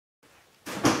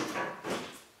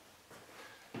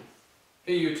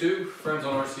Hey YouTube, friends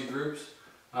on RC groups.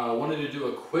 Wanted to do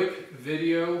a quick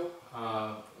video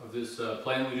of this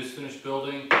plane we just finished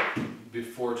building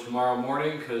before tomorrow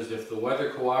morning, because if the weather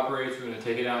cooperates, we're going to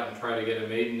take it out and try to get a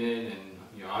maiden in,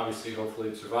 and obviously hopefully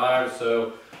it survives.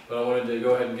 But I wanted to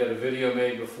go ahead and get a video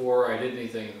made before I did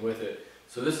anything with it.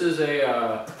 So this is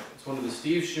it's one of the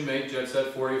Steve Shumate Jet Set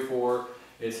 44.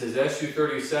 It's his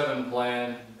SU-37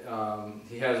 plan.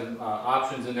 He has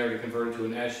options in there to convert it to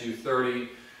an SU-30.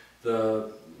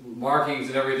 The markings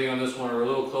and everything on this one are a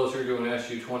little closer to an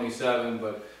SU-27,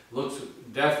 but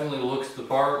definitely looks the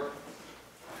part.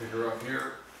 Pick her up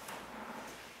here.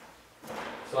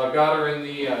 So I've got her in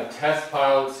the test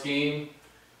pilot scheme.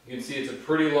 You can see it's a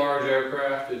pretty large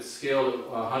aircraft. It's scaled at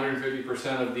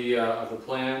 150% of the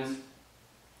plans.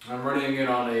 I'm running it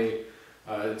on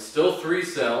it's still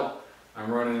 3-cell.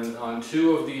 I'm running on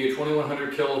 2 of the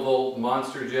 2100 kilovolt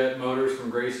Monster Jet motors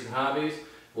from Grayson Hobbies.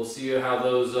 We'll see how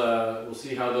those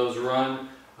run.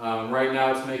 Right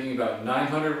now it's making about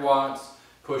 900 watts,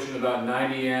 pushing about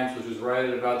 90 amps, which is right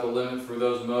at about the limit for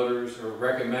those motors, or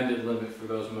recommended limit for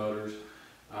those motors.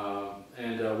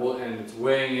 And it's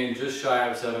weighing in just shy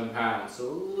of 7 pounds, so a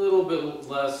little bit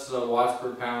less watts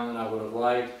per pound than I would have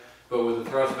liked. But with the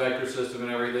thrust vector system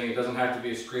and everything, it doesn't have to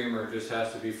be a screamer; it just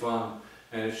has to be fun,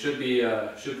 and it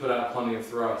should put out plenty of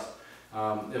thrust.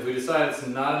 If we decide it's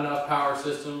not enough power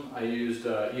system, I used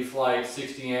E-flite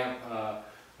 60 amp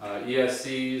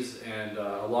ESCs, and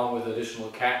along with additional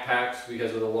cat packs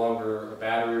because of the longer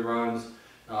battery runs.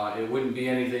 It wouldn't be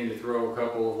anything to throw a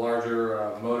couple of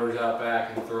larger motors out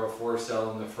back and throw a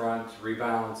 4-cell in the front,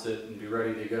 rebalance it, and be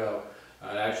ready to go.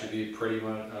 It'd actually be pretty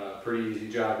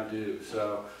easy job to do.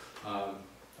 So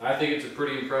I think it's a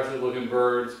pretty impressive looking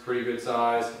bird. It's pretty good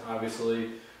size,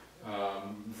 obviously.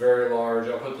 Very large.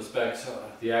 I'll put the specs,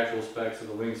 the actual specs of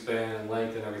the wingspan and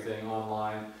length and everything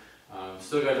online.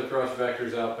 Still got the thrust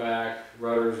vectors out back,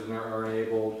 rudders are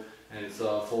enabled, and it's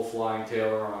a full flying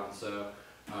Taileron. So,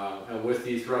 and with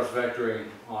the thrust vectoring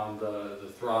on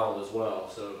the throttle as well.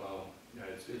 So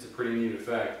it's a pretty neat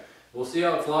effect. We'll see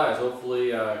how it flies. Hopefully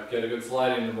get a good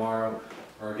flight in tomorrow,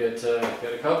 or get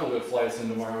a couple good flights in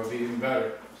tomorrow would be even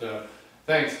better. So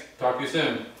thanks. Talk to you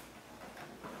soon.